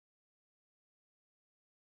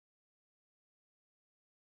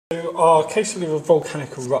So our case study of a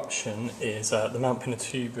volcanic eruption is the Mt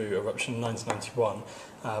Pinatubo Eruption in 1991.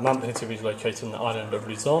 Mt Pinatubo is located on the island of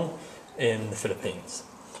Luzon in the Philippines.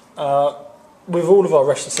 With all of our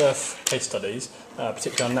rest of Earth case studies,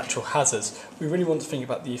 particularly on natural hazards, we really want to think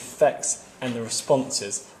about the effects and the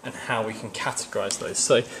responses and how we can categorise those.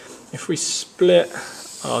 So if we split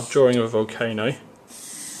our drawing of a volcano,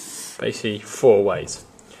 basically 4 ways.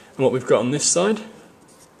 And what we've got on this side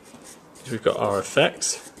is we've got our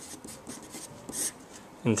effects,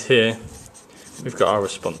 and here we've got our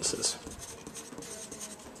responses.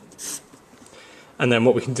 And then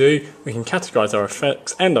what we can do, we can categorise our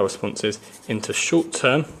effects and our responses into short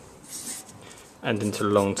term and into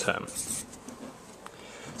long term.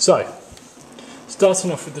 So,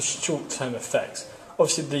 starting off with the short term effects,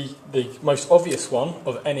 obviously the most obvious one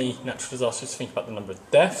of any natural disaster is to think about the number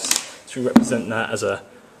of deaths. So we represent that as a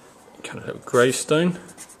kind of little gravestone.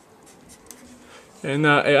 And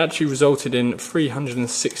it actually resulted in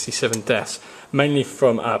 367 deaths, mainly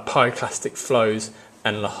from pyroclastic flows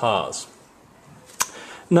and lahars.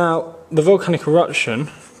 Now, the volcanic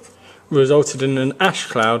eruption resulted in an ash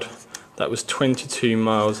cloud that was 22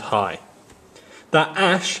 miles high. That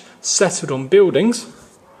ash settled on buildings,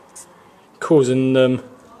 causing them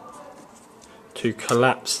to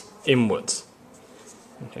collapse inwards.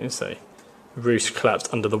 Okay, so the roofs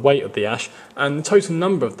collapsed under the weight of the ash, and the total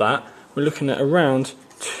number of that, we're looking at around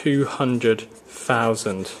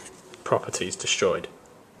 200,000 properties destroyed.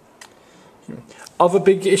 Other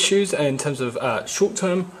big issues in terms of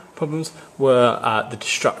short-term problems were the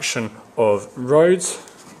destruction of roads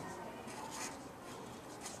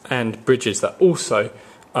and bridges that also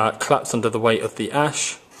collapsed under the weight of the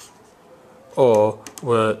ash or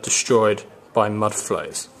were destroyed by mud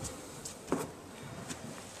flows.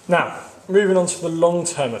 Now, moving on to the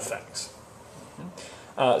long-term effects.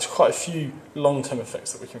 There's quite a few long-term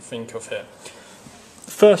effects that we can think of here.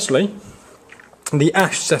 Firstly, the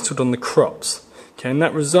ash settled on the crops, okay, and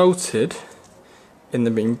that resulted in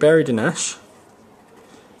them being buried in ash,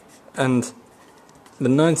 and the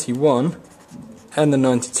 91 and the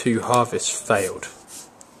 92 harvest failed.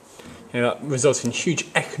 That resulted in huge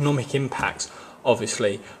economic impacts,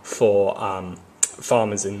 obviously, for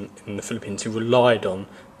farmers in the Philippines who relied on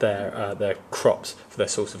their crops for their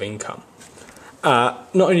source of income. Not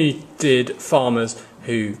only did farmers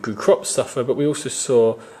who grew crops suffer, but we also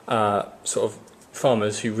saw sort of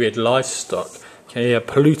farmers who reared livestock. Okay,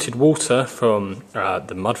 polluted water from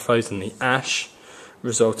the mud flows and the ash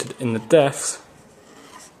resulted in the deaths.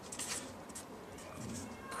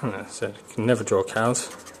 I said you can never draw cows.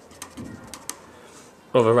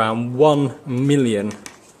 Of around 1 million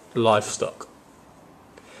livestock.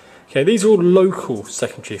 Okay, these are all local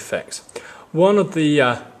secondary effects. One of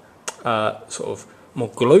the sort of more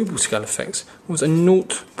global scale effects was a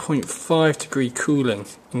 0.5 degree cooling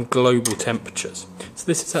in global temperatures. So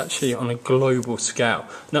this is actually on a global scale.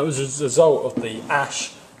 And that was as a result of the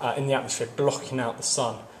ash in the atmosphere blocking out the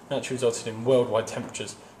sun, and actually resulted in worldwide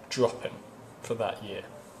temperatures dropping for that year.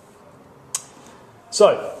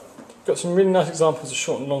 So, got some really nice examples of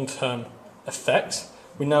short and long term effects.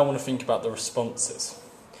 We now want to think about the responses.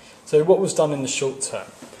 So what was done in the short term?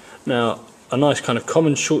 Now, a nice kind of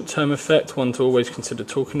common short-term effect, one to always consider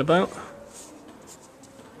talking about,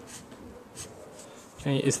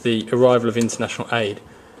 okay, is the arrival of international aid.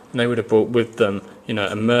 And they would have brought with them,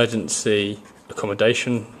 emergency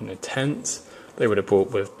accommodation, tents. They would have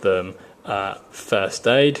brought with them first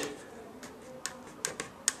aid,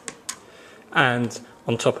 and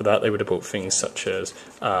on top of that, they would have brought things such as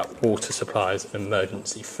water supplies and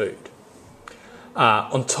emergency food.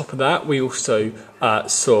 On top of that, we also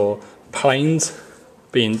saw planes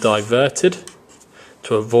being diverted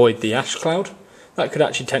to avoid the ash cloud. That could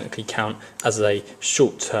actually technically count as a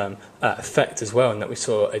short-term effect as well, in that we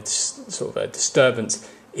saw a sort of a disturbance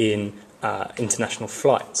in international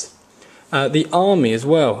flights. The army as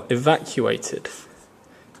well evacuated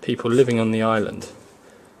people living on the island.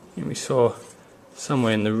 And we saw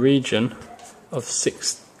somewhere in the region of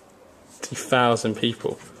 60,000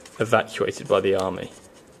 people evacuated by the army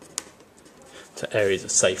to areas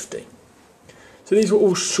of safety. So these were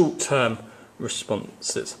all short-term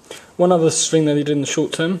responses. One other thing that they did in the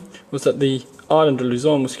short term was that the island of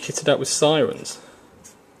Luzon was kitted out with sirens.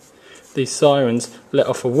 These sirens let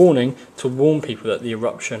off a warning to warn people that the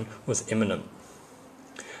eruption was imminent.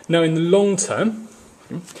 Now in the long term,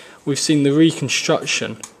 we've seen the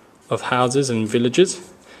reconstruction of houses and villages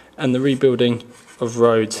and the rebuilding of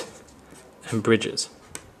roads and bridges.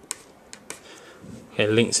 Okay,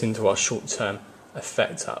 links into our short-term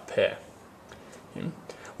effect up here.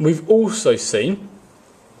 We've also seen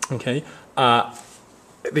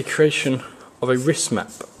the creation of a risk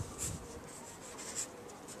map.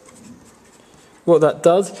 What that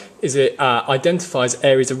does is it identifies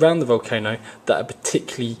areas around the volcano that are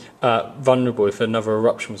particularly vulnerable if another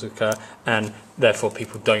eruption was to occur, and therefore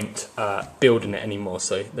people don't build in it anymore,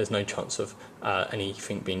 so there's no chance of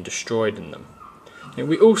anything being destroyed in them. And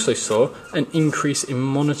we also saw an increase in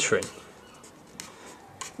monitoring.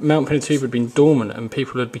 Mt Pinatubo had been dormant and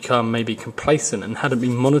people had become maybe complacent and hadn't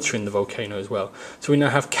been monitoring the volcano as well. So we now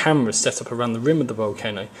have cameras set up around the rim of the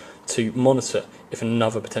volcano to monitor if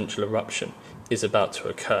another potential eruption is about to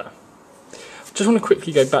occur. Just want to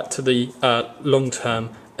quickly go back to the long-term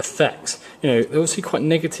effects. They're obviously quite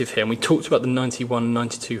negative here, and we talked about the 91 and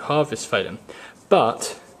 92 harvest failing,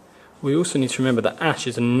 but we also need to remember that ash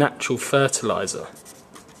is a natural fertiliser,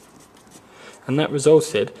 and that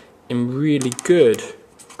resulted in really good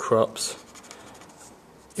crops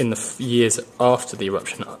in the years after the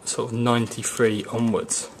eruption, sort of 93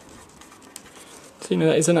 onwards. So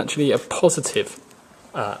that is actually a positive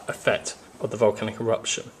effect of the volcanic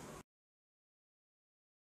eruption.